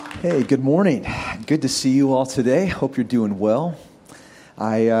Hey, good morning. Good to see you all today. Hope you're doing well.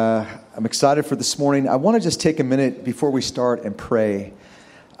 I'm excited for this morning. I want to just take a minute before we start and pray.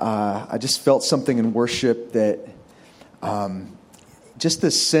 I just felt something in worship that, just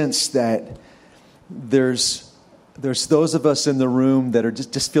this sense that there's those of us in the room that are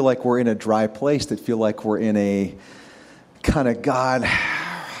just feel like we're in a dry place, that feel like we're in a kind of, God,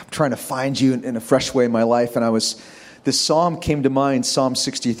 I'm trying to find you in a fresh way in my life. And this psalm came to mind, Psalm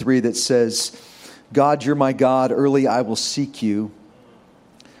 63, that says, God, you're my God, early I will seek you.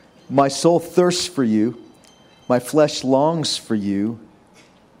 My soul thirsts for you, my flesh longs for you,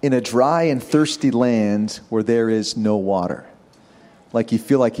 in a dry and thirsty land where there is no water. Like you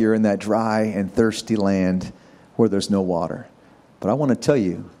feel like you're in that dry and thirsty land where there's no water. But I want to tell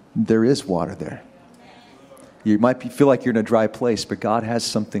you, there is water there. You might feel like you're in a dry place, but God has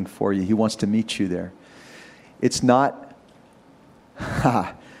something for you. He wants to meet you there. It's not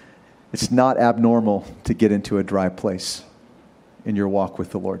abnormal to get into a dry place in your walk with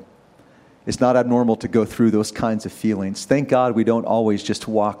the Lord. It's not abnormal to go through those kinds of feelings. Thank God we don't always just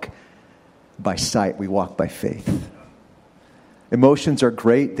walk by sight. We walk by faith. Emotions are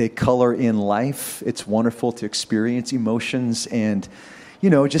great. They color in life. It's wonderful to experience emotions and,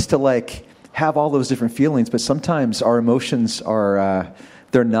 just to have all those different feelings. But sometimes our emotions are...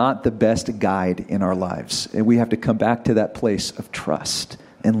 they're not the best guide in our lives. And we have to come back to that place of trust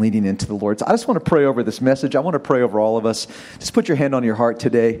and leaning into the Lord. So I just want to pray over this message. I want to pray over all of us. Just put your hand on your heart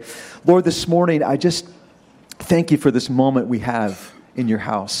today. Lord, this morning, I just thank you for this moment we have in your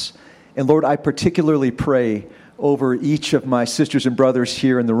house. And Lord, I particularly pray over each of my sisters and brothers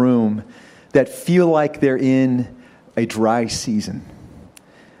here in the room that feel like they're in a dry season,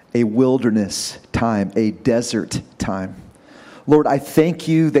 a wilderness time, a desert time. Lord, I thank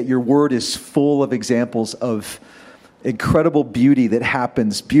you that your word is full of examples of incredible beauty that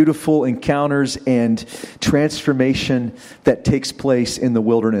happens, beautiful encounters and transformation that takes place in the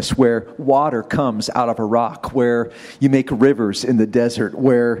wilderness, where water comes out of a rock, where you make rivers in the desert,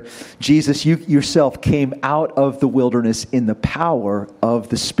 where Jesus, you yourself came out of the wilderness in the power of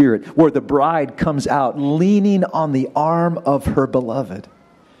the Spirit, where the bride comes out leaning on the arm of her beloved.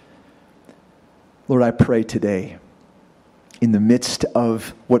 Lord, I pray today, in the midst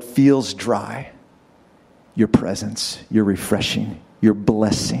of what feels dry, your presence, your refreshing, your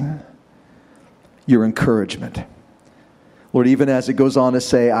blessing, your encouragement. Lord, even as it goes on to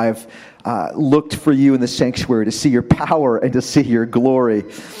say, I've looked for you in the sanctuary to see your power and to see your glory.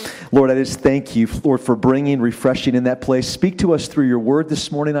 Lord, I just thank you, Lord, for bringing refreshing in that place. Speak to us through your word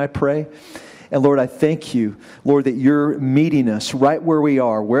this morning, I pray. And Lord, I thank you, Lord, that you're meeting us right where we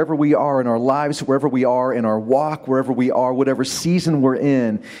are, wherever we are in our lives, wherever we are in our walk, wherever we are, whatever season we're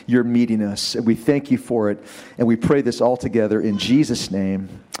in, you're meeting us. And we thank you for it. And we pray this all together in Jesus' name.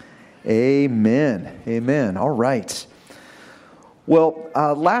 Amen. Amen. All right. Well,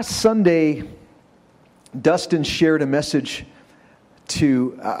 last Sunday, Dustin shared a message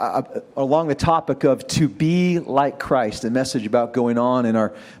along the topic of to be like Christ, a message about going on in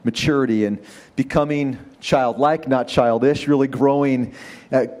our maturity and becoming childlike, not childish, really growing,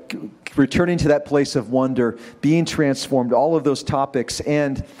 returning to that place of wonder, being transformed, all of those topics.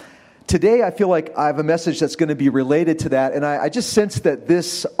 And today I feel like I have a message that's going to be related to that. And I just sense that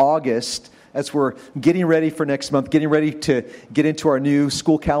this August, as we're getting ready for next month, getting ready to get into our new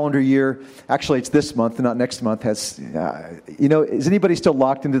school calendar year. Actually, it's this month and not next month. Is anybody still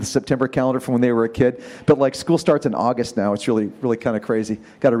locked into the September calendar from when they were a kid? But school starts in August now. It's really, really kind of crazy.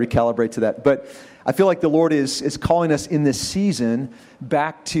 Got to recalibrate to that. But I feel like the Lord is calling us in this season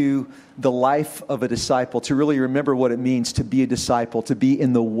back to the life of a disciple, to really remember what it means to be a disciple, to be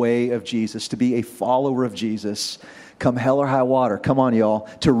in the way of Jesus, to be a follower of Jesus. Come hell or high water, come on y'all,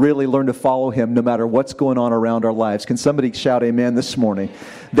 to really learn to follow him no matter what's going on around our lives. Can somebody shout amen this morning?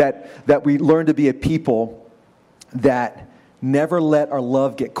 That we learn to be a people that never let our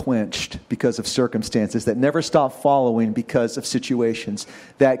love get quenched because of circumstances, that never stop following because of situations,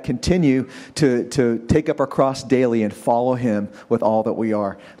 that continue to take up our cross daily and follow him with all that we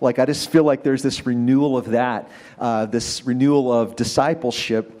are. I just feel like there's this renewal of that, this renewal of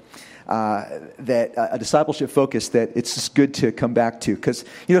discipleship, that a discipleship focus that it's just good to come back to, because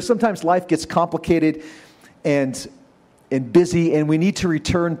sometimes life gets complicated and busy, and we need to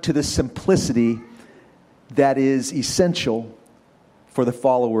return to the simplicity that is essential for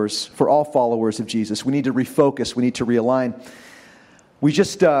all followers of Jesus. We need to refocus. We need to realign. We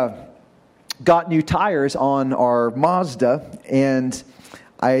just got new tires on our Mazda, and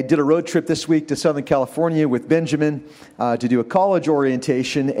I did a road trip this week to Southern California with Benjamin to do a college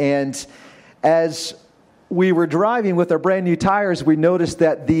orientation. And as we were driving with our brand new tires, we noticed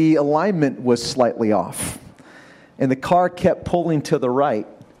that the alignment was slightly off. And the car kept pulling to the right,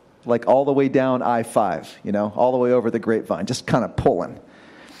 like all the way down I-5, all the way over the Grapevine, just kind of pulling.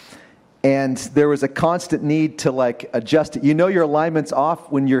 And there was a constant need to adjust it. Your alignment's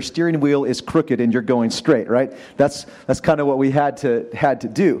off when your steering wheel is crooked and you're going straight, right? That's kind of what we had to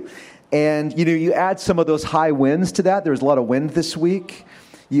do. And you add some of those high winds to that. There was a lot of wind this week.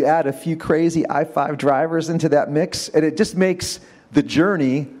 You add a few crazy I-5 drivers into that mix, and it just makes the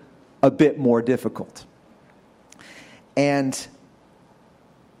journey a bit more difficult. And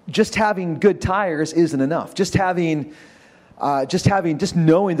just having good tires isn't enough. Just knowing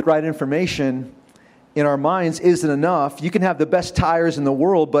the right information in our minds isn't enough. You can have the best tires in the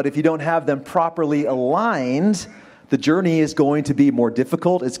world, but if you don't have them properly aligned, the journey is going to be more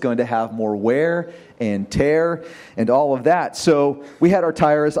difficult. It's going to have more wear and tear and all of that. So we had our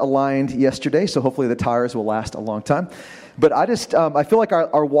tires aligned yesterday, so hopefully the tires will last a long time. But I feel like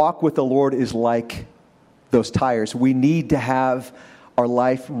our walk with the Lord is like those tires. We need to have our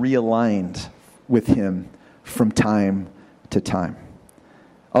life realigned with Him from time to time.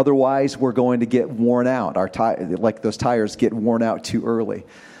 Otherwise, we're going to get worn out. Like those tires get worn out too early.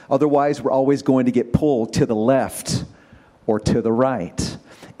 Otherwise, we're always going to get pulled to the left or to the right.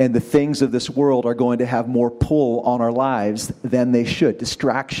 And the things of this world are going to have more pull on our lives than they should.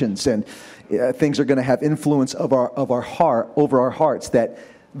 Distractions and things are going to have influence over our hearts that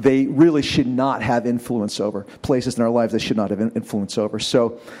they really should not have influence over. Places in our lives they should not have influence over.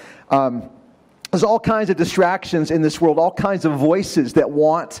 So there's all kinds of distractions in this world, all kinds of voices that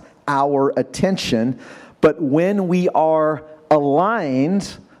want our attention. But when we are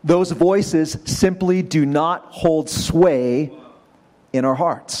aligned, those voices simply do not hold sway in our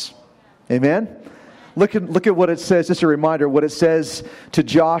hearts. Amen? Look at what it says, just a reminder, what it says to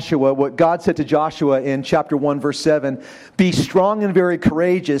Joshua, what God said to Joshua in chapter 1, verse 7. Be strong and very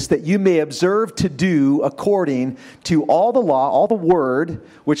courageous, that you may observe to do according to all the law, all the word,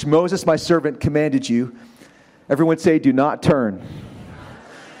 which Moses my servant commanded you. Everyone say, do not turn.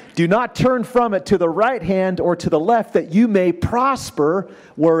 Do not turn from it to the right hand or to the left, that you may prosper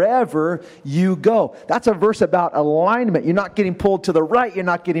wherever you go. That's a verse about alignment. You're not getting pulled to the right. You're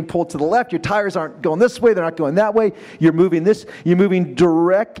not getting pulled to the left. Your tires aren't going this way. They're not going that way. You're moving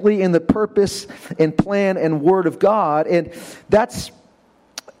directly in the purpose and plan and word of God. And that's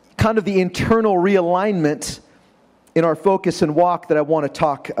kind of the internal realignment in our focus and walk that I want to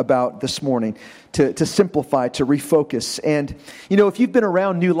talk about this morning, to simplify, to refocus. And, if you've been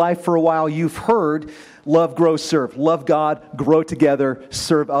around New Life for a while, you've heard love, grow, serve. Love God, grow together,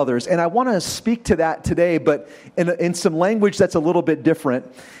 serve others. And I want to speak to that today, but in some language that's a little bit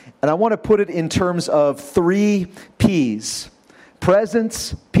different. And I want to put it in terms of 3 P's: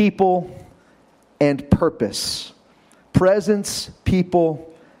 presence, people, and purpose. Presence,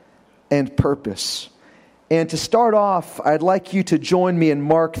 people, and purpose. And to start off, I'd like you to join me in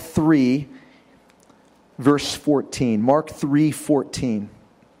Mark 3, verse 14. Mark 3:14.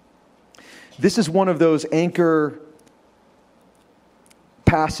 This is one of those anchor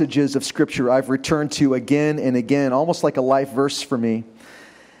passages of Scripture I've returned to again and again, almost like a life verse for me.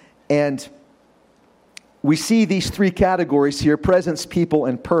 And we see these 3 categories here: presence, people,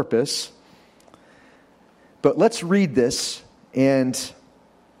 and purpose. But let's read this and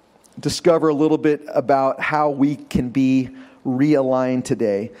discover a little bit about how we can be realigned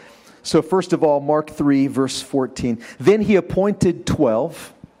today. So first of all, Mark 3, verse 14. Then he appointed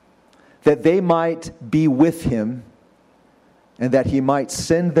 12, that they might be with him, and that he might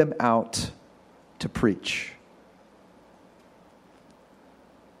send them out to preach.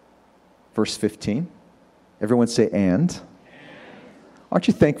 Verse 15. Everyone say, and. Aren't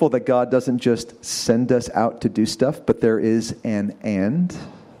you thankful that God doesn't just send us out to do stuff, but there is an and?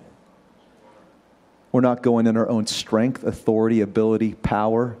 We're not going in our own strength, authority, ability,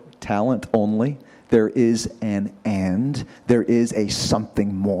 power, talent only. There is an and. There is a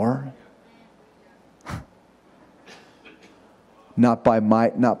something more. Not by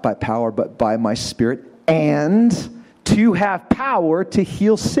might, not by power, but by my Spirit. And to have power to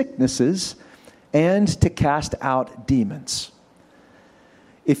heal sicknesses and to cast out demons.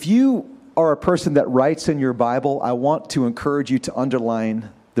 If you are a person that writes in your Bible, I want to encourage you to underline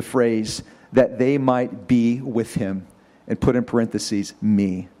the phrase, that they might be with him, and put in parentheses,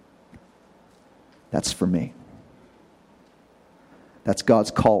 me. That's for me. That's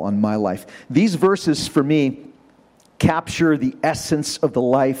God's call on my life. These verses, for me, capture the essence of the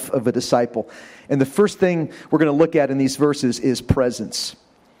life of a disciple. And the first thing we're going to look at in these verses is presence.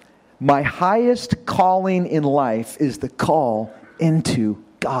 My highest calling in life is the call into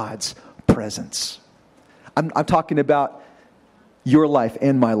God's presence. I'm talking about your life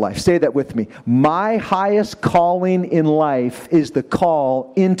and my life. Say that with me. My highest calling in life is the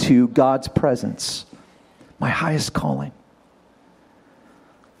call into God's presence. My highest calling.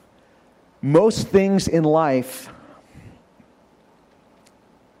 Most things in life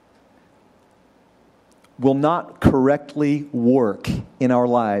will not correctly work in our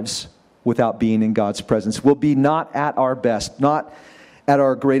lives without being in God's presence. We'll be not at our best, not at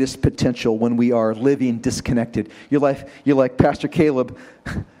our greatest potential when we are living disconnected. You're like Pastor Caleb,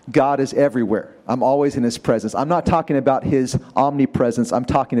 God is everywhere. I'm always in His presence. I'm not talking about His omnipresence. I'm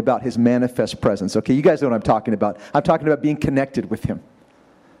talking about His manifest presence. Okay, you guys know what I'm talking about. I'm talking about being connected with Him.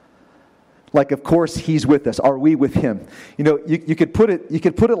 Like, of course, He's with us. Are we with Him? You know, you could put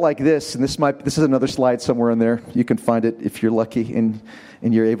it like this, and this is another slide somewhere in there. You can find it if you're lucky and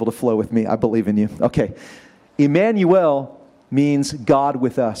you're able to flow with me. I believe in you. Okay. Emmanuel means God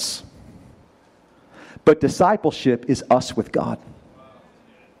with us. But discipleship is us with God.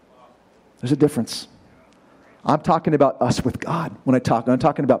 There's a difference. I'm talking about us with God. I'm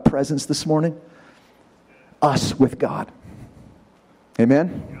talking about presence this morning. Us with God.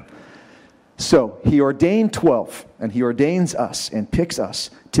 Amen? So, He ordained 12, and He ordains us and picks us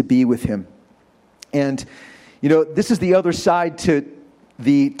to be with Him. And, you know, this is the other side to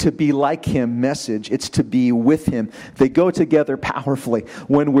the to be like Him message. It's to be with Him. They go together powerfully.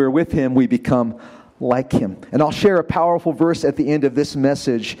 When we're with Him, we become like Him. And I'll share a powerful verse at the end of this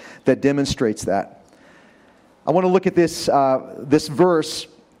message that demonstrates that. I want to look at this verse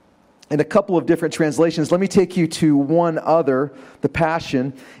in a couple of different translations. Let me take you to one other, the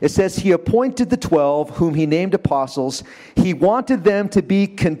Passion. It says, He appointed the 12, whom He named apostles. He wanted them to be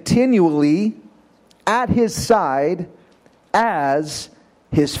continually at His side as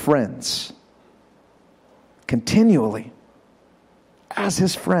His friends. Continually as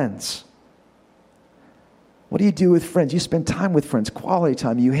His friends. What do you do with friends? You spend time with friends, quality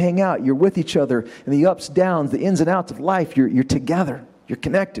time. You hang out. You're with each other in the ups, downs, the ins and outs of life. You're together. You're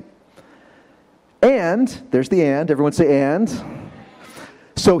connected. And, there's the and. Everyone say and.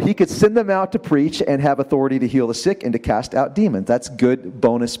 So He could send them out to preach and have authority to heal the sick and to cast out demons. That's good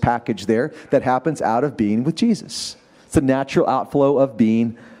bonus package there that happens out of being with Jesus. It's a natural outflow of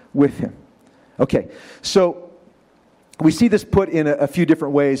being with Him. Okay, so we see this put in a few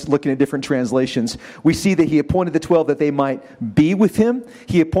different ways, looking at different translations. We see that He appointed the 12 that they might be with Him.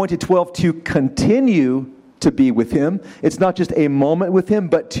 He appointed 12 to continue to be with Him. It's not just a moment with Him,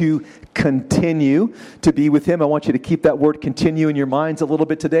 but to continue to be with Him. I want you to keep that word continue in your minds a little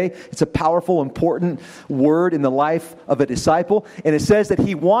bit today. It's a powerful, important word in the life of a disciple. And it says that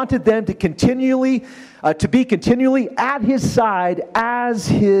He wanted them to be continually at His side as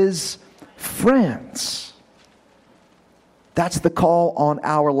His friends. That's the call on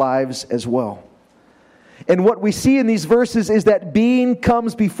our lives as well. And what we see in these verses is that being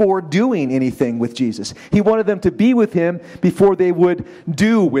comes before doing anything with Jesus. He wanted them to be with Him before they would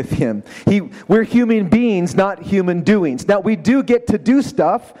do with Him. We're human beings, not human doings. Now, we do get to do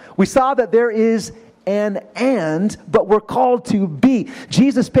stuff. We saw that there is but we're called to be.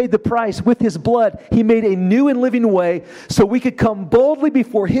 Jesus paid the price with His blood. He made a new and living way so we could come boldly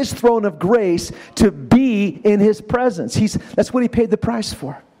before His throne of grace to be in His presence. That's what He paid the price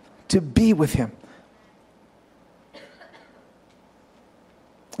for, to be with Him.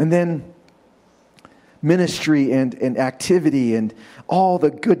 And then ministry and activity and all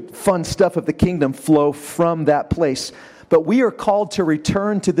the good, fun stuff of the kingdom flow from that place. But we are called to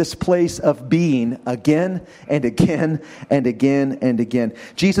return to this place of being again and again and again and again.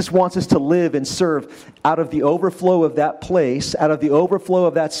 Jesus wants us to live and serve out of the overflow of that place, out of the overflow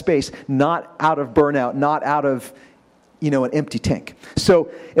of that space, not out of burnout, not out of, an empty tank.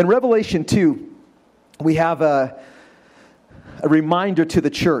 So in Revelation 2, we have a reminder to the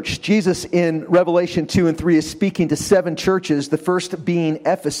church. Jesus in Revelation 2 and 3 is speaking to 7 churches, the first being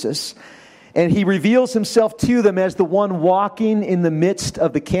Ephesus. And He reveals Himself to them as the one walking in the midst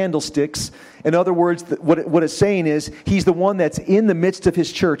of the candlesticks. In other words, what it's saying is He's the one that's in the midst of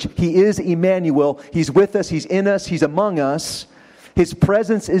His church. He is Emmanuel. He's with us. He's in us. He's among us. His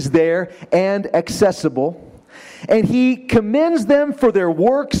presence is there and accessible. And He commends them for their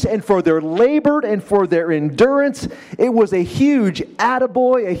works and for their labor and for their endurance. It was a huge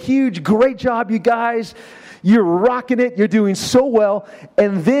attaboy, a huge great job, you guys. You're rocking it. You're doing so well.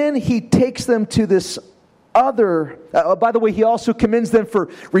 And then He takes them to this other... by the way, He also commends them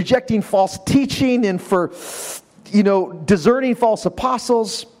for rejecting false teaching and for, deserting false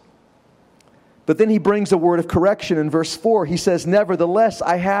apostles. But then He brings a word of correction in verse 4. He says, "Nevertheless,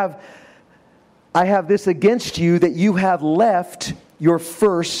 I have this against you, that you have left your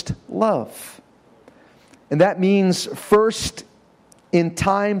first love." And that means first in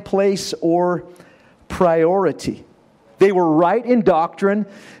time, place, or priority. They were right in doctrine.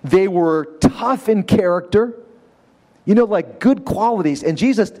 They were tough in character. You know, like good qualities. And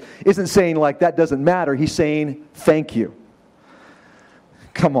Jesus isn't saying like that doesn't matter. He's saying thank you.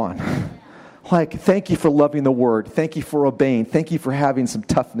 Come on. Like, thank you for loving the word. Thank you for obeying. Thank you for having some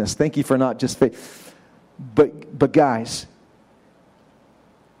toughness. Thank you for not just faith. But guys,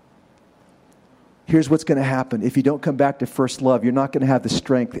 here's what's going to happen. If you don't come back to first love, you're not going to have the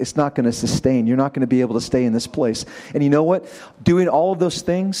strength. It's not going to sustain. You're not going to be able to stay in this place. And you know what? Doing all of those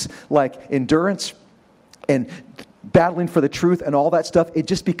things, like endurance and battling for the truth and all that stuff, it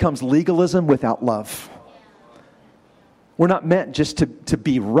just becomes legalism without love. We're not meant just to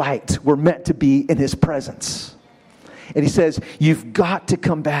be right. We're meant to be in His presence. And He says, you've got to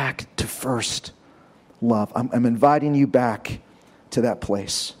come back to first love. I'm inviting you back to that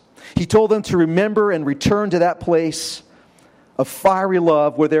place. He told them to remember and return to that place of fiery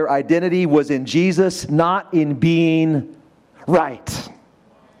love where their identity was in Jesus, not in being right.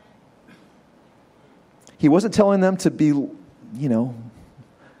 He wasn't telling them to be,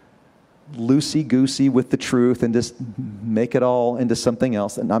 loosey-goosey with the truth and just make it all into something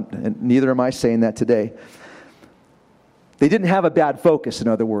else. And neither am I saying that today. They didn't have a bad focus, in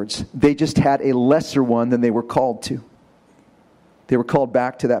other words. They just had a lesser one than they were called to. They were called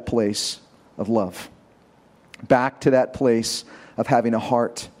back to that place of love. Back to that place of having a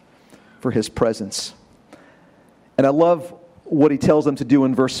heart for His presence. And I love what He tells them to do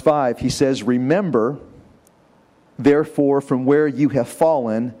in verse 5. He says, remember, therefore, from where you have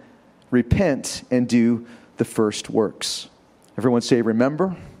fallen, repent and do the first works. Everyone say,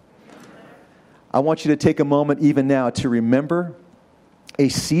 remember. I want you to take a moment even now to remember a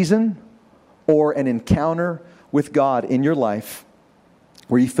season or an encounter with God in your life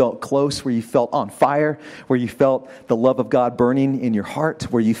where you felt close, where you felt on fire, where you felt the love of God burning in your heart,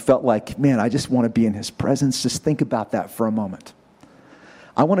 where you felt like, man, I just want to be in His presence. Just think about that for a moment.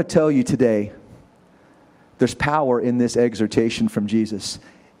 I want to tell you today, there's power in this exhortation from Jesus.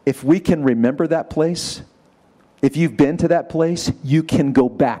 If we can remember that place, if you've been to that place, you can go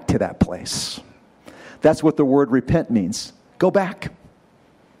back to that place. That's what the word repent means. Go back.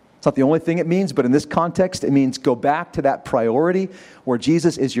 It's not the only thing it means, but in this context, it means go back to that priority where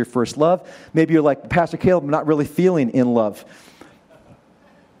Jesus is your first love. Maybe you're like, Pastor Caleb, I'm not really feeling in love.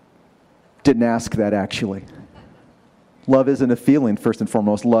 Didn't ask that, actually. Love isn't a feeling, first and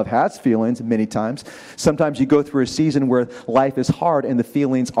foremost. Love has feelings many times. Sometimes you go through a season where life is hard and the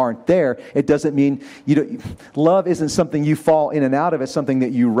feelings aren't there. It doesn't mean love isn't something you fall in and out of. It's something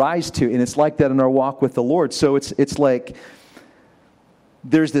that you rise to. And it's like that in our walk with the Lord. So it's like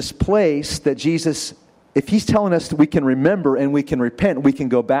there's this place that Jesus, if He's telling us that we can remember and we can repent, we can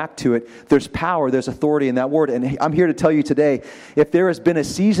go back to it. There's power, there's authority in that word. And I'm here to tell you today, if there has been a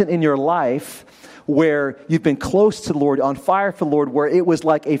season in your life where you've been close to the Lord, on fire for the Lord, where it was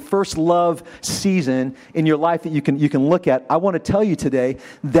like a first love season in your life that you can look at, I want to tell you today,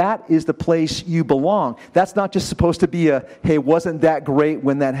 that is the place you belong. That's not just supposed to be a, hey, wasn't that great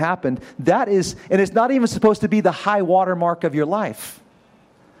when that happened? That is, and it's not even supposed to be the high water mark of your life.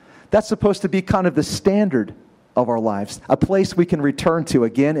 That's supposed to be kind of the standard of our lives, a place we can return to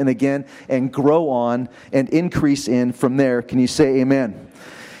again and again and grow on and increase in from there. Can you say amen?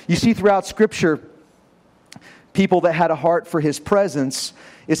 You see throughout Scripture, people that had a heart for His presence.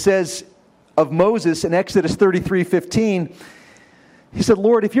 It says of Moses in Exodus 33:15, he said,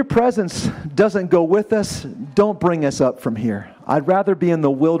 Lord, if your presence doesn't go with us, don't bring us up from here. I'd rather be in the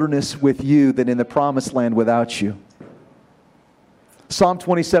wilderness with you than in the promised land without you. Psalm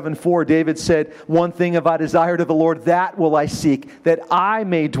 27:4, David said, one thing have I desired of the Lord, that will I seek, that I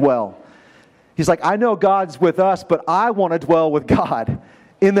may dwell. He's like, I know God's with us, but I want to dwell with God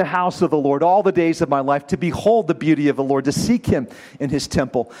in the house of the Lord all the days of my life, to behold the beauty of the Lord, to seek Him in His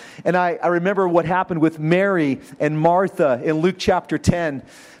temple. And I remember what happened with Mary and Martha in Luke chapter 10.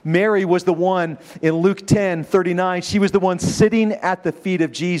 Mary was the one in Luke 10:39. She was the one sitting at the feet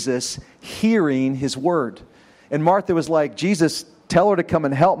of Jesus, hearing His word. And Martha was like, Jesus, tell her to come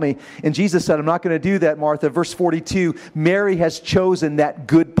and help me. And Jesus said, I'm not going to do that, Martha. Verse 42, Mary has chosen that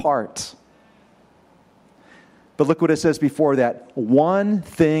good part. But look what it says before that. One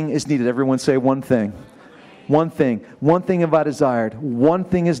thing is needed. Everyone say one thing. One thing. One thing have I desired. One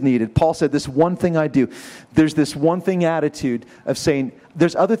thing is needed. Paul said, this one thing I do. There's this one thing attitude of saying,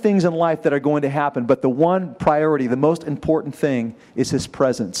 there's other things in life that are going to happen, but the one priority, the most important thing is His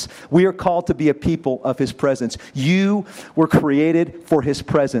presence. We are called to be a people of His presence. You were created for His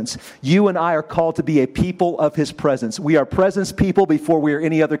presence. You and I are called to be a people of His presence. We are presence people before we are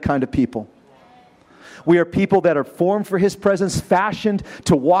any other kind of people. We are people that are formed for His presence, fashioned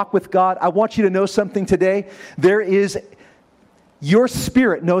to walk with God. I want you to know something today. Your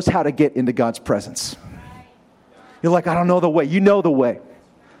spirit knows how to get into God's presence. You're like, I don't know the way. You know the way.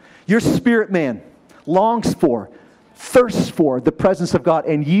 Your spirit man longs for, thirsts for the presence of God,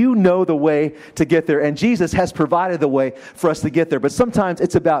 and you know the way to get there. And Jesus has provided the way for us to get there. But sometimes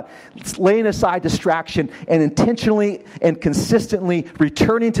it's about laying aside distraction and intentionally and consistently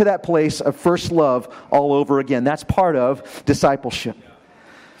returning to that place of first love all over again. That's part of discipleship.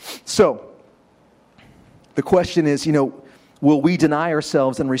 So, the question is, will we deny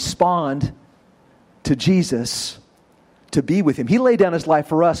ourselves and respond to Jesus to be with Him? He laid down His life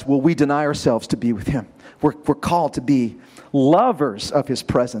for us. Will we deny ourselves to be with Him? We're called to be lovers of His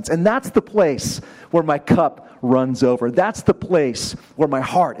presence. And that's the place where my cup runs over. That's the place where my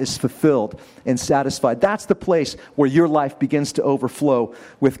heart is fulfilled and satisfied. That's the place where your life begins to overflow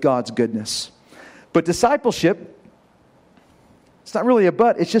with God's goodness. But discipleship, it's not really a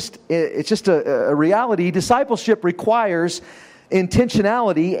but. It's just a reality. Discipleship requires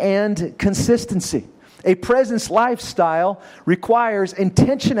intentionality and consistency. A presence lifestyle requires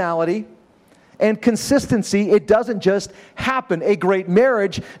intentionality and consistency. It doesn't just happen. A great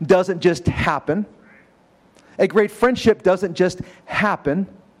marriage doesn't just happen. A great friendship doesn't just happen.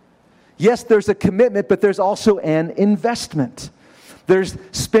 Yes, there's a commitment, but there's also an investment. There's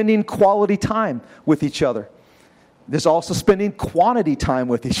spending quality time with each other. There's also spending quantity time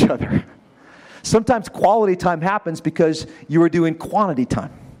with each other. Sometimes quality time happens because you are doing quantity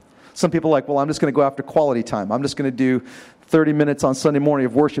time. Some people are like, well, I'm just going to go after quality time. I'm just going to do 30 minutes on Sunday morning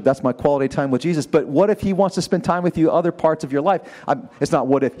of worship. That's my quality time with Jesus. But what if He wants to spend time with you other parts of your life? It's not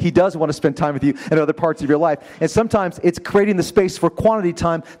what if. He does want to spend time with you in other parts of your life. And sometimes it's creating the space for quantity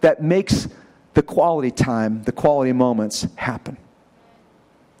time that makes the quality time, the quality moments happen.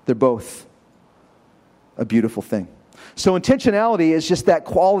 They're both a beautiful thing. So intentionality is just that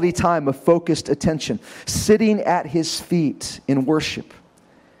quality time of focused attention, sitting at His feet in worship,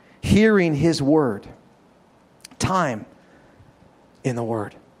 hearing His word, time in the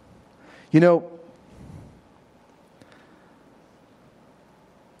word. When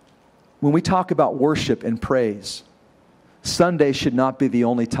we talk about worship and praise, Sunday should not be the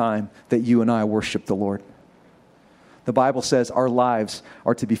only time that you and I worship the Lord. The Bible says our lives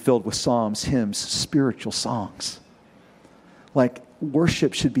are to be filled with psalms, hymns, spiritual songs. Like,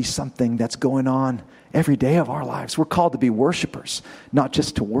 worship should be something that's going on every day of our lives. We're called to be worshipers, not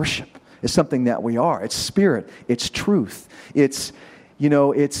just to worship. It's something that we are. It's spirit. It's truth. It's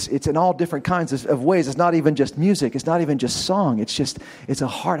in all different kinds of ways. It's not even just music. It's not even just song. It's a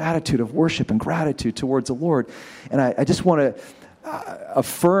heart attitude of worship and gratitude towards the Lord. And I just want to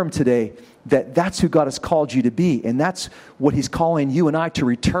affirm today that that's who God has called you to be. And that's what He's calling you and I to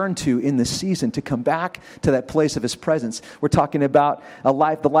return to in this season, to come back to that place of His presence. We're talking about the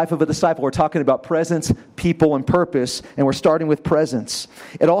life of a disciple. We're talking about presence, people, and purpose. And we're starting with presence.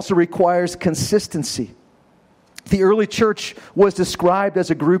 It also requires consistency. The early church was described as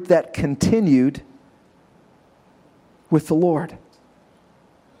a group that continued with the Lord.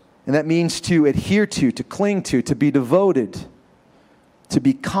 And that means to adhere to cling to be devoted, to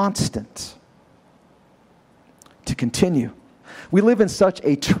be constant, to continue. We live in such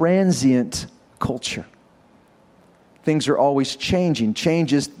a transient culture. Things are always changing.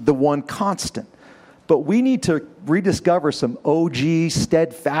 Change is the one constant. But we need to rediscover some OG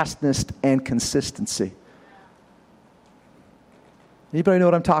steadfastness and consistency. Anybody know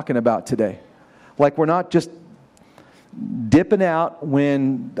what I'm talking about today? Like, we're not just dipping out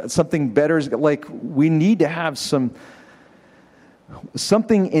when something better is, like, we need to have something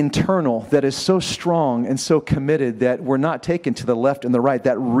internal that is so strong and so committed that we're not taken to the left and the right,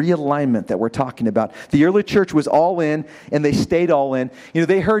 that realignment that we're talking about. The early church was all in, and they stayed all in.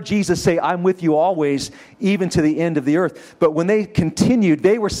 They heard Jesus say, I'm with you always, even to the end of the earth. But when they continued,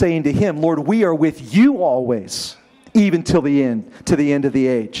 they were saying to Him, Lord, we are with you always, even till the end, to the end of the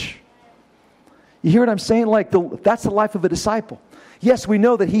age. You hear what I'm saying? That's the life of a disciple. Yes, we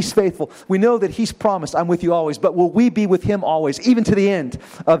know that He's faithful. We know that He's promised, I'm with you always. But will we be with Him always, even to the end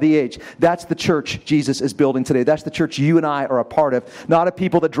of the age? That's the church Jesus is building today. That's the church you and I are a part of. Not a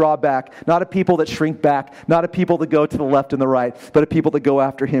people that draw back, not a people that shrink back, not a people that go to the left and the right, but a people that go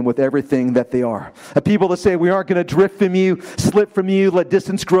after Him with everything that they are. A people that say, we aren't going to drift from you, slip from you, let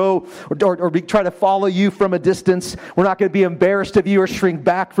distance grow, or try to follow you from a distance. We're not going to be embarrassed of you or shrink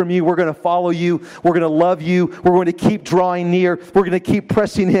back from you. We're going to follow you. We're going to love you. We're going to keep drawing near. We're going to keep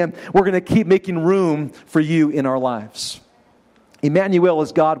pressing Him. We're going to keep making room for you in our lives. Emmanuel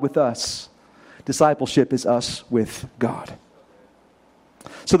is God with us. Discipleship is us with God.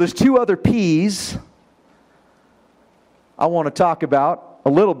 So there's two other P's I want to talk about a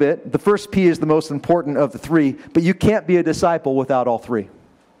little bit. The first P is the most important of the three, but you can't be a disciple without all three.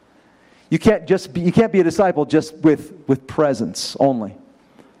 You can't be a disciple just with presence only.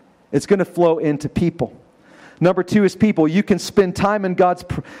 It's going to flow into people. Number 2 is people. You can spend time in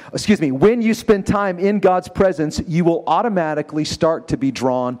when you spend time in God's presence, you will automatically start to be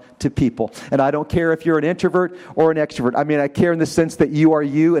drawn to people. And I don't care if you're an introvert or an extrovert. I mean, I care in the sense that you are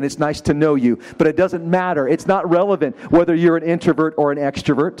you and it's nice to know you. But it doesn't matter. It's not relevant whether you're an introvert or an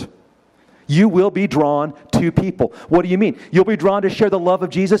extrovert. You will be drawn to people. What do you mean? You'll be drawn to share the love of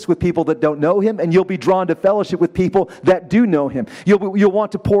Jesus with people that don't know Him, and you'll be drawn to fellowship with people that do know Him. You'll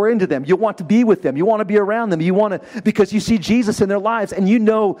want to pour into them. You'll want to be with them. You want to be around them. Because you see Jesus in their lives, and you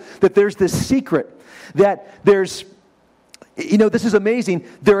know that there's this secret, that there's, this is amazing.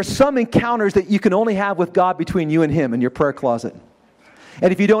 There are some encounters that you can only have with God between you and Him in your prayer closet.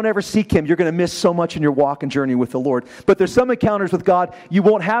 And if you don't ever seek Him, you're going to miss so much in your walk and journey with the Lord. But there's some encounters with God you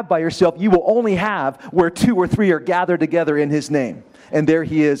won't have by yourself. You will only have where 2 or 3 are gathered together in His name. And there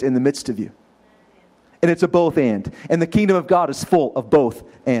He is in the midst of you. And it's a both and. And the kingdom of God is full of both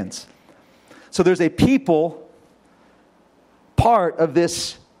ands. So there's a people part of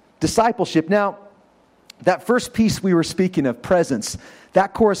this discipleship. Now, that first piece we were speaking of, presence,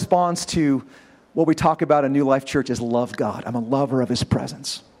 that corresponds to what we talk about in New Life Church is love God. I'm a lover of His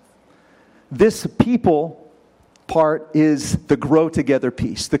presence. This people part is the grow together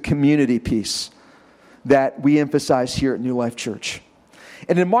piece, the community piece that we emphasize here at New Life Church.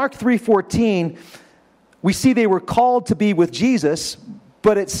 And in Mark 3:14, we see they were called to be with Jesus,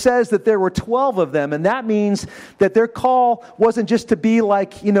 but it says that there were 12 of them, and that means that their call wasn't just to be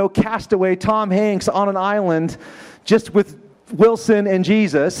like, castaway Tom Hanks on an island just with Wilson and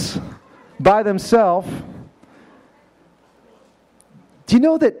Jesus by themselves. Do you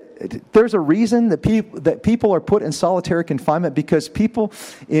know that there's a reason that people are put in solitary confinement? Because people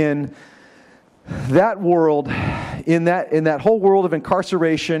in that world, in that whole world of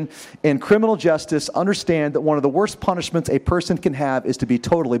incarceration and criminal justice, understand that one of the worst punishments a person can have is to be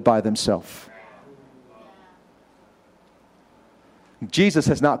totally by themselves. Jesus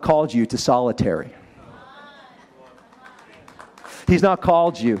has not called you to solitary. He's not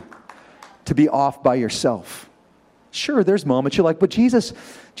called you to be off by yourself. Sure, there's moments you're like, but Jesus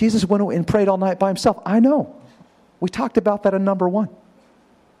went and prayed all night by Himself. I know. We talked about that in number 1.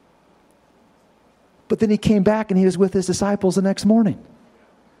 But then He came back and He was with His disciples the next morning.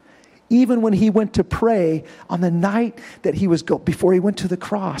 Even when He went to pray on the night that before He went to the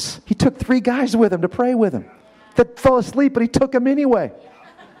cross, He took 3 guys with Him to pray with Him that fell asleep, but He took them anyway.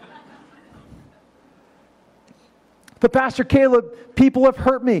 But Pastor Caleb, people have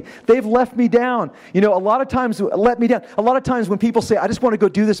hurt me. They've left me down. A lot of times let me down. A lot of times when people say, I just want to go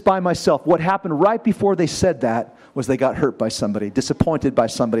do this by myself, what happened right before they said that was they got hurt by somebody, disappointed by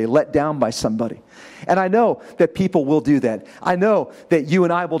somebody, let down by somebody. And I know that people will do that. I know that you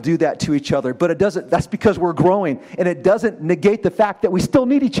and I will do that to each other, but that's because we're growing, and it doesn't negate the fact that we still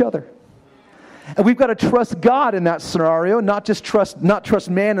need each other. And we've got to trust God in that scenario, not trust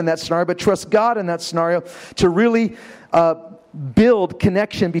man in that scenario, but trust God in that scenario to really build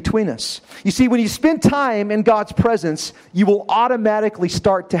connection between us. You see, when you spend time in God's presence, you will automatically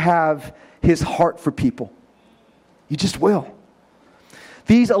start to have His heart for people. You just will.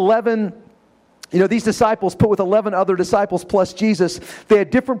 These disciples put with 11 other disciples plus Jesus, they had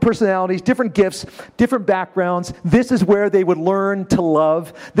different personalities, different gifts, different backgrounds. This is where they would learn to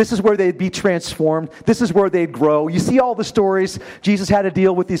love. This is where they'd be transformed. This is where they'd grow. You see all the stories. Jesus had to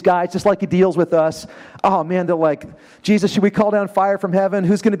deal with these guys just like He deals with us. Oh man, they're like, Jesus, should we call down fire from heaven?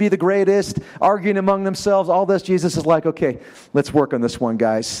 Who's going to be the greatest? Arguing among themselves, all this. Jesus is like, okay, let's work on this one,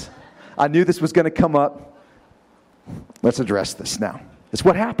 guys. I knew this was going to come up. Let's address this now. It's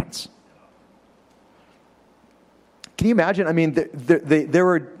what happens. Can you imagine? I mean, there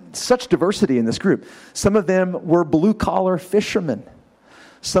were such diversity in this group. Some of them were blue-collar fishermen.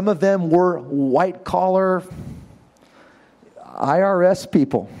 Some of them were white-collar IRS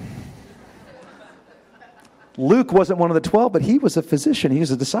people. Luke wasn't one of the 12, but he was a physician. He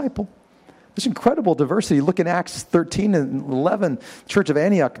was a disciple. There's incredible diversity. Look in Acts 13 and 11, Church of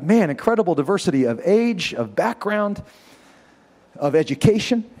Antioch. Man, incredible diversity of age, of background, of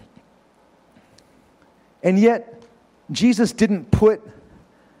education. And yet, Jesus didn't put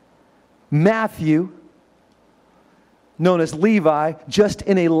Matthew, known as Levi, just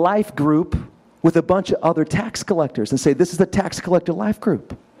in a life group with a bunch of other tax collectors and say, this is the tax collector life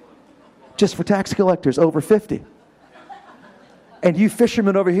group. Just for tax collectors over 50. And you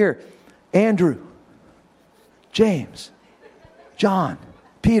fishermen over here, Andrew, James, John,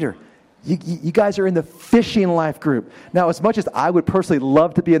 Peter, You guys are in the fishing life group. Now, as much as I would personally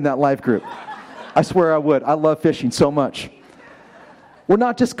love to be in that life group, I swear I would. I love fishing so much. We're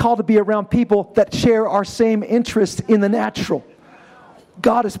not just called to be around people that share our same interest in the natural.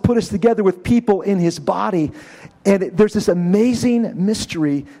 God has put us together with people in His body. And there's this amazing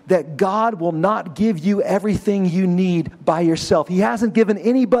mystery that God will not give you everything you need by yourself. He hasn't given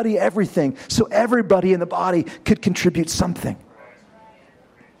anybody everything, so everybody in the body could contribute something.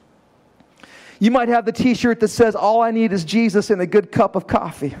 You might have the t-shirt that says, all I need is Jesus and a good cup of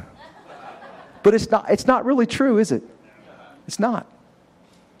coffee. But it's not really true, is it? It's not.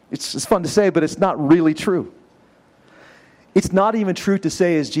 It's fun to say, but it's not really true. It's not even true to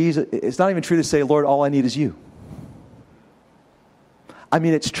say, it's not even true to say, Lord, all I need is you. I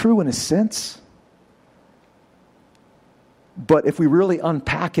mean, it's true in a sense. But if we really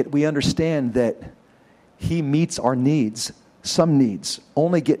unpack it, we understand that He meets our needs. Some needs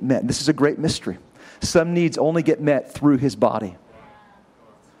only get met. This is a great mystery. Some needs only get met through His body,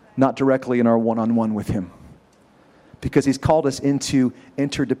 not directly in our one-on-one with Him. Because He's called us into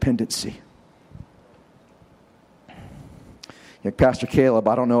interdependency. Yeah, Pastor Caleb,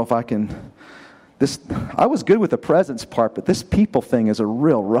 I don't know if I can... I was good with the presence part, but this people thing is a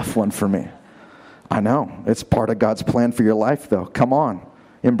real rough one for me. I know. It's part of God's plan for your life, though. Come on.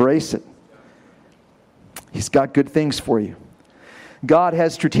 Embrace it. He's got good things for you. God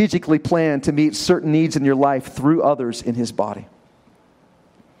has strategically planned to meet certain needs in your life through others in His body.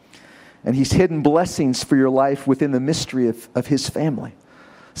 And He's hidden blessings for your life within the mystery of His family.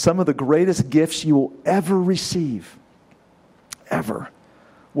 Some of the greatest gifts you will ever receive, ever,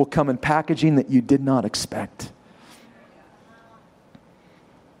 will come in packaging that you did not expect.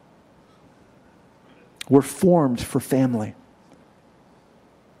 We're formed for family.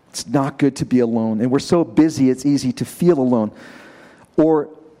 It's not good to be alone. And we're so busy, it's easy to feel alone. Or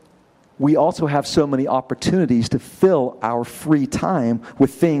we also have so many opportunities to fill our free time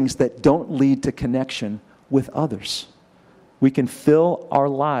with things that don't lead to connection with others. We can fill our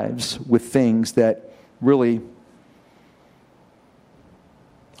lives with things that really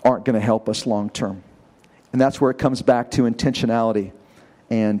aren't going to help us long term. And that's where it comes back to intentionality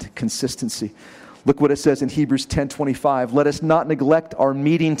and consistency. Look what it says in Hebrews 10:25. Let us not neglect our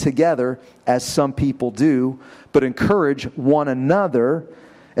meeting together as some people do, but encourage one another,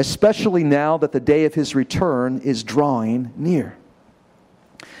 especially now that the day of His return is drawing near.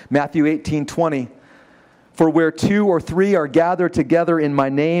 Matthew 18:20. For where 2 or 3 are gathered together in my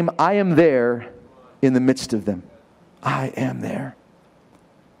name, I am there in the midst of them. I am there.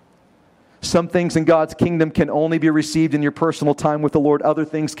 Some things in God's kingdom can only be received in your personal time with the Lord. Other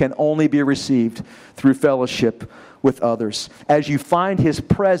things can only be received through fellowship with others. As you find His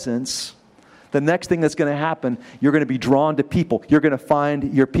presence, the next thing that's going to happen, you're going to be drawn to people. You're going to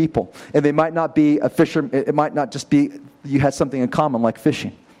find your people. And they might not be a fisher. It might not just be you had something in common like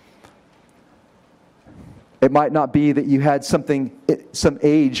fishing. It might not be that you had some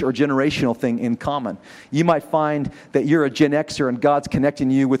age or generational thing in common. You might find that you're a Gen Xer and God's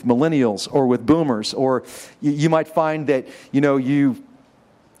connecting you with millennials or with boomers. Or you might find that, you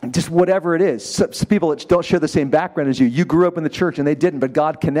just whatever it is. Some people that don't share the same background as you. You grew up in the church and they didn't, but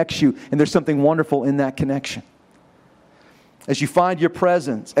God connects you and there's something wonderful in that connection. As you find your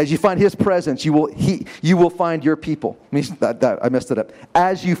presence, as you find His presence, you will find your people. I messed it up.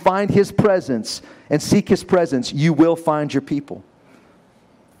 As you find His presence and seek His presence, you will find your people.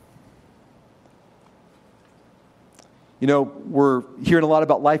 We're hearing a lot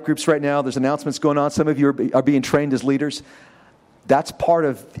about life groups right now. There's announcements going on. Some of you are being trained as leaders. That's part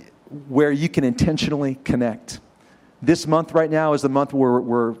of where you can intentionally connect. This month right now is the month where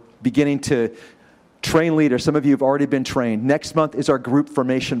we're beginning to train leaders. Some of you have already been trained. Next month is our group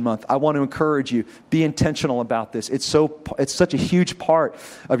formation month. I want to encourage you, be intentional about this. It's such a huge part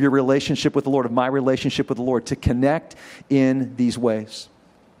of your relationship with the Lord, of my relationship with the Lord, to connect in these ways.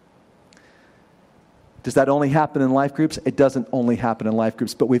 Does that only happen in life groups? It doesn't only happen in life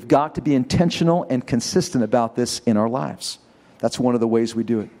groups, but we've got to be intentional and consistent about this in our lives. That's one of the ways we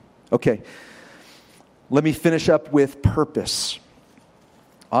do it. Okay, let me finish up with purpose.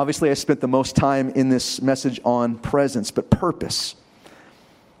 Obviously, I spent the most time in this message on presence, but purpose.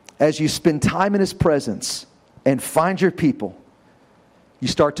 As you spend time in His presence and find your people, you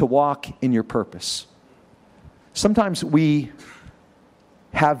start to walk in your purpose. Sometimes we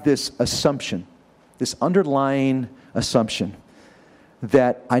have this assumption, this underlying assumption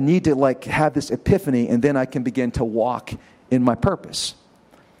that I need to have this epiphany and then I can begin to walk in my purpose.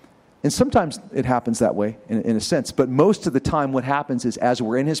 And sometimes it happens that way in a sense. But most of the time what happens is as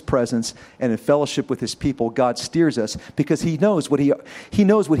we're in His presence and in fellowship with His people, God steers us because He knows what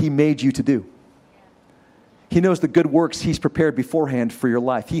He made you to do. He knows the good works He's prepared beforehand for your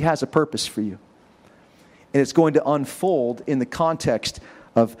life. He has a purpose for you. And it's going to unfold in the context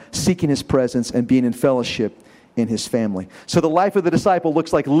of seeking His presence and being in fellowship in His family. So the life of the disciple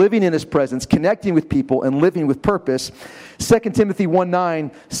looks like living in His presence, connecting with people, and living with purpose. 2 Timothy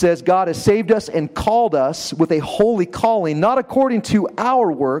 1:9 says, God has saved us and called us with a holy calling, not according to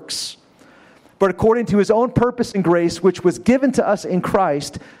our works, but according to His own purpose and grace, which was given to us in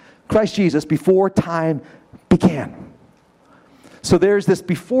Christ Jesus, before time began. So there's this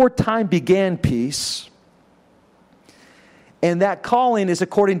before time began piece. And that calling is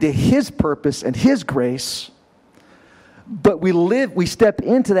according to His purpose and His grace. But we step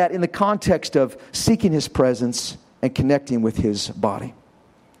into that in the context of seeking His presence and connecting with His body.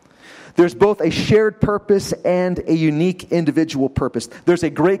 There's both a shared purpose and a unique individual purpose. There's a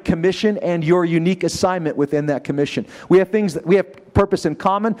great commission and your unique assignment within that commission. We have purpose in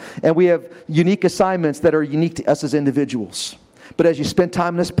common, and we have unique assignments that are unique to us as individuals. But as you spend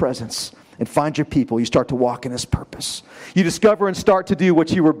time in His presence and find your people, you start to walk in His purpose. You discover and start to do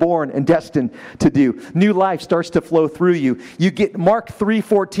what you were born and destined to do. New life starts to flow through you. You get Mark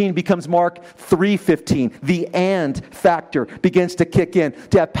 3:14 becomes Mark 3:15. The and factor begins to kick in,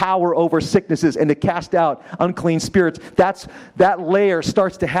 to have power over sicknesses and to cast out unclean spirits. That layer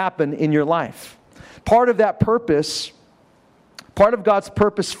starts to happen in your life. Part of that purpose, part of God's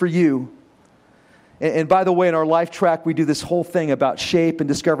purpose for you. And by the way, in our life track, we do this whole thing about shape and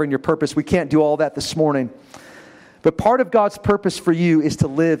discovering your purpose. We can't do all that this morning. But part of God's purpose for you is to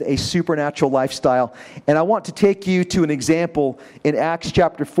live a supernatural lifestyle. And I want to take you to an example in Acts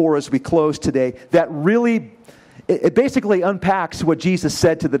chapter 4 as we close today that really, it basically unpacks what Jesus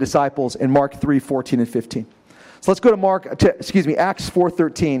said to the disciples in Mark 3:14 and 15. So let's go to Acts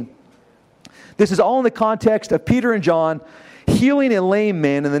 4:13. This is all in the context of Peter and John healing a lame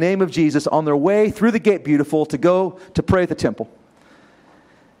man in the name of Jesus on their way through the gate beautiful to go to pray at the temple.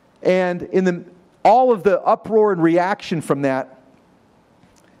 And in all of the uproar and reaction from that,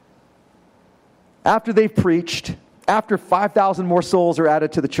 after they've preached, after 5,000 more souls are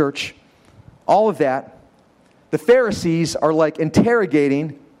added to the church, all of that, the Pharisees are like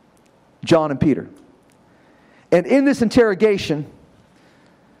interrogating John and Peter. And in this interrogation,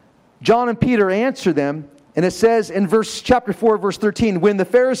 John and Peter answer them. And it says in chapter 4, verse 13, when the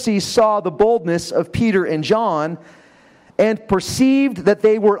Pharisees saw the boldness of Peter and John and perceived that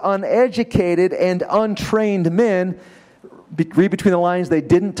they were uneducated and untrained men, read between the lines, they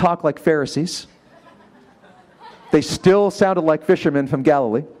didn't talk like Pharisees. They still sounded like fishermen from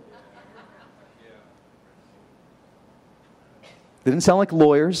Galilee. They didn't sound like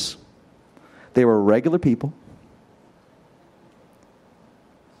lawyers. They were regular people.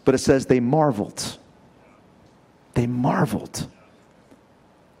 But it says they marveled. They marveled.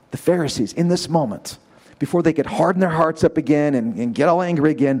 The Pharisees, in this moment, before they could harden their hearts up again and get all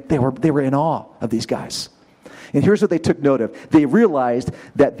angry again, they were in awe of these guys. And here's what they took note of. They realized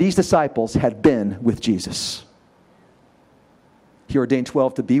that these disciples had been with Jesus. He ordained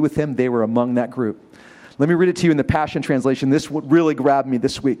 12 to be with Him. They were among that group. Let me read it to you in the Passion Translation. This really grabbed me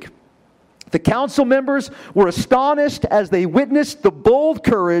this week. The council members were astonished as they witnessed the bold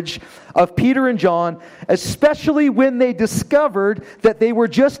courage of Peter and John, especially when they discovered that they were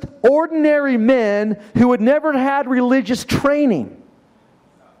just ordinary men who had never had religious training.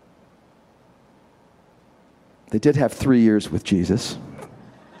 They did have 3 years with Jesus,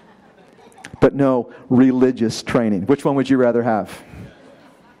 but no religious training. Which one would you rather have?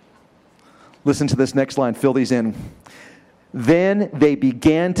 Listen to this next line. Fill these in. Then they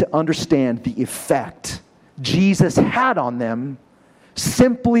began to understand the effect Jesus had on them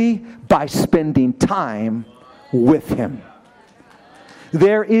simply by spending time with Him.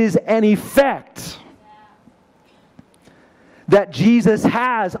 There is an effect that Jesus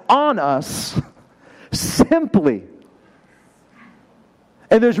has on us simply.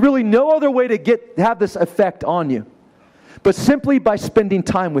 And there's really no other way to have this effect on you but simply by spending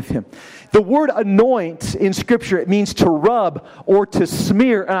time with Him. The word anoint in Scripture, it means to rub or to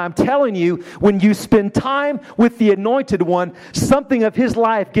smear. And I'm telling you, when you spend time with the Anointed One, something of His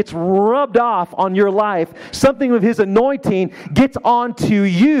life gets rubbed off on your life. Something of His anointing gets onto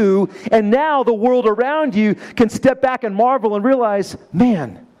you. And now the world around you can step back and marvel and realize,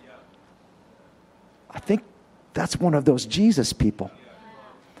 man, I think that's one of those Jesus people.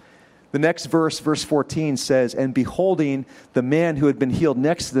 The next verse, verse 14 says, and beholding the man who had been healed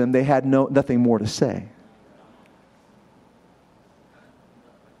next to them, they had nothing more to say.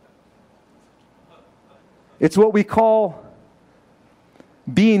 It's what we call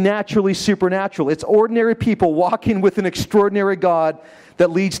being naturally supernatural. It's ordinary people walking with an extraordinary God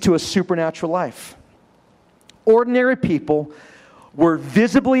that leads to a supernatural life. Ordinary people were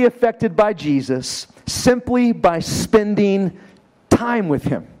visibly affected by Jesus simply by spending time with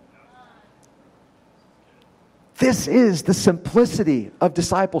Him. This is the simplicity of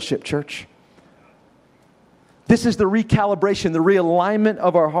discipleship, church. This is the recalibration, the realignment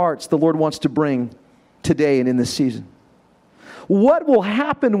of our hearts the Lord wants to bring today and in this season. What will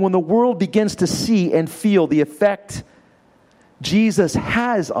happen when the world begins to see and feel the effect Jesus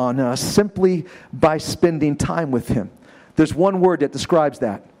has on us simply by spending time with Him? There's one word that describes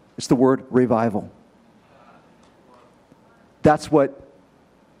that. It's the word revival. That's what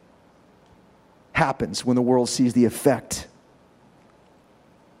happens when the world sees the effect,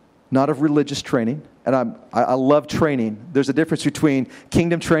 not of religious training. And I love training. There's a difference between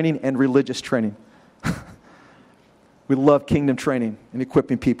kingdom training and religious training. We love kingdom training and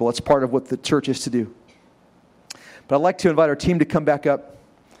equipping people. It's part of what the church is to do. But I'd like to invite our team to come back up.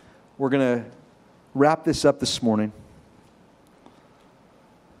 We're going to wrap this up this morning.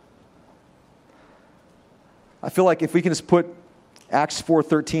 I feel like if we can just put Acts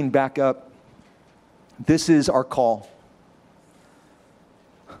 4:13 back up, this is our call.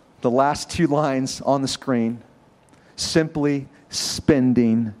 The last two lines on the screen, simply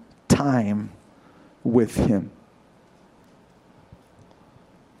spending time with Him.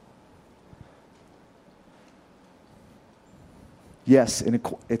 Yes, and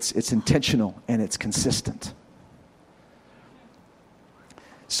it's intentional and it's consistent.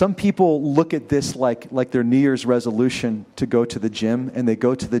 Some people look at this like their New Year's resolution to go to the gym, and they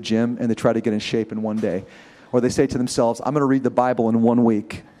go to the gym and they try to get in shape in one day. Or they say to themselves, I'm going to read the Bible in 1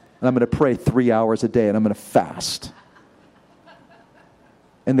 week, and I'm going to pray 3 hours a day, and I'm going to fast.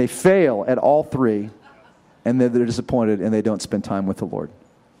 And they fail at all three, and then they're disappointed and they don't spend time with the Lord.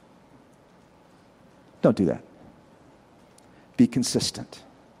 Don't do that. Be consistent.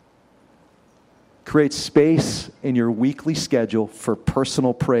 Create space in your weekly schedule for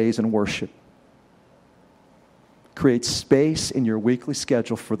personal praise and worship. Create space in your weekly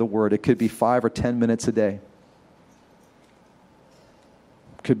schedule for the Word. It could be 5 or 10 minutes a day.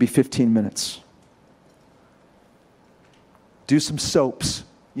 It could be 15 minutes. Do some SOAPs.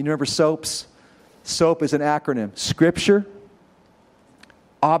 You remember SOAPs? SOAP is an acronym. Scripture,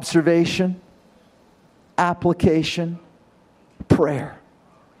 observation, application, prayer.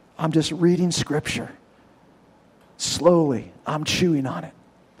 I'm just reading Scripture. Slowly, I'm chewing on it.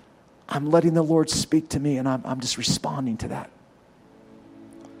 I'm letting the Lord speak to me, and I'm just responding to that.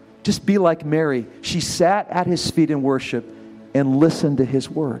 Just be like Mary. She sat at His feet in worship and listened to His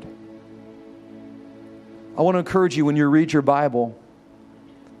word. I want to encourage you, when you read your Bible,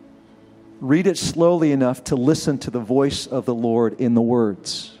 read it slowly enough to listen to the voice of the Lord in the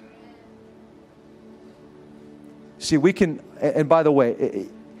words. See, we can, and by the way,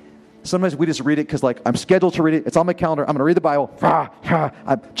 sometimes we just read it because, I'm scheduled to read it. It's on my calendar. I'm going to read the Bible.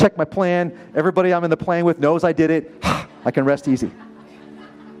 I check my plan. Everybody I'm in the plan with knows I did it. I can rest easy.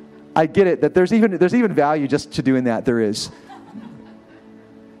 I get it, that there's even value just to doing that. There is.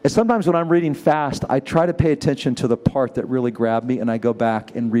 And sometimes when I'm reading fast, I try to pay attention to the part that really grabbed me, and I go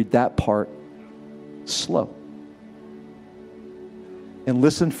back and read that part slow. And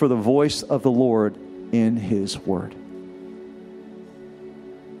listen for the voice of the Lord in His word.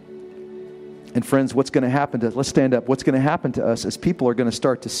 And friends, what's going to happen let's stand up. What's going to happen to us is people are going to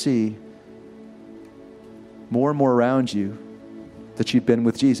start to see more and more around you that you've been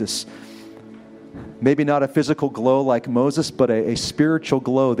with Jesus. Maybe not a physical glow like Moses, but a spiritual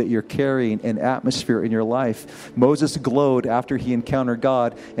glow that you're carrying, an atmosphere in your life. Moses glowed after he encountered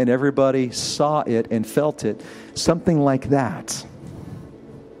God, and everybody saw it and felt it. Something like that,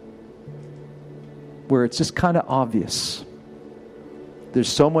 where it's just kind of obvious. There's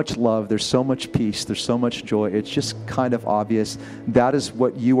so much love, there's so much peace, there's so much joy. It's just kind of obvious. That is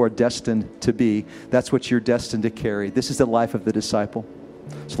what you are destined to be. That's what you're destined to carry. This is the life of the disciple.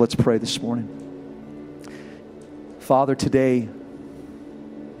 So let's pray this morning. Father, today,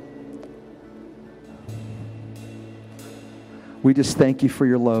 we just thank you for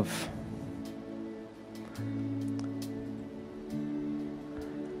your love.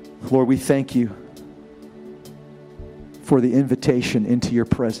 Lord, we thank you for the invitation into your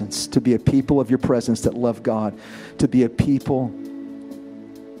presence, to be a people of your presence that love God, to be a people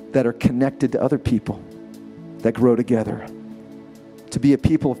that are connected to other people, that grow together, to be a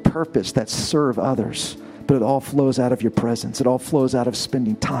people of purpose that serve others. But it all flows out of your presence. It all flows out of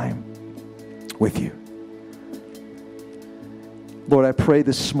spending time with you. Lord, I pray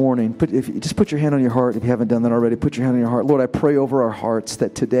this morning, just put your hand on your heart if you haven't done that already. Put your hand on your heart. Lord, I pray over our hearts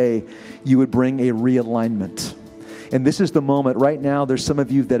that today you would bring a realignment. And this is the moment. Right now, there's some of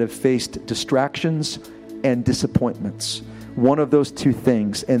you that have faced distractions and disappointments. One of those two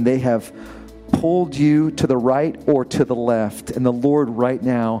things, and they have pulled you to the right or to the left. And the Lord right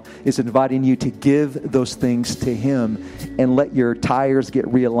now is inviting you to give those things to Him and let your tires get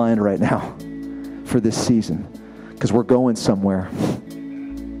realigned right now for this season. Because we're going somewhere.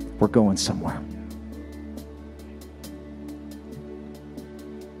 We're going somewhere.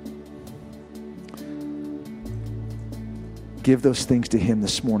 Give those things to Him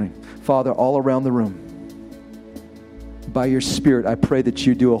this morning. Father, all around the room, by your Spirit, I pray that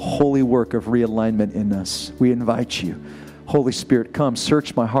you do a holy work of realignment in us. We invite you. Holy Spirit, come,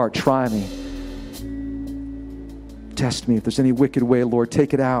 search my heart, try me. Test me. If there's any wicked way, Lord,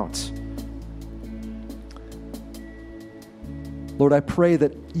 take it out. Lord, I pray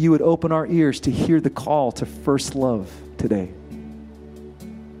that you would open our ears to hear the call to first love today.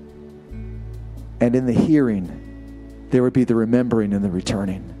 And in the hearing, there would be the remembering and the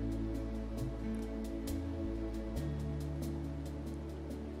returning.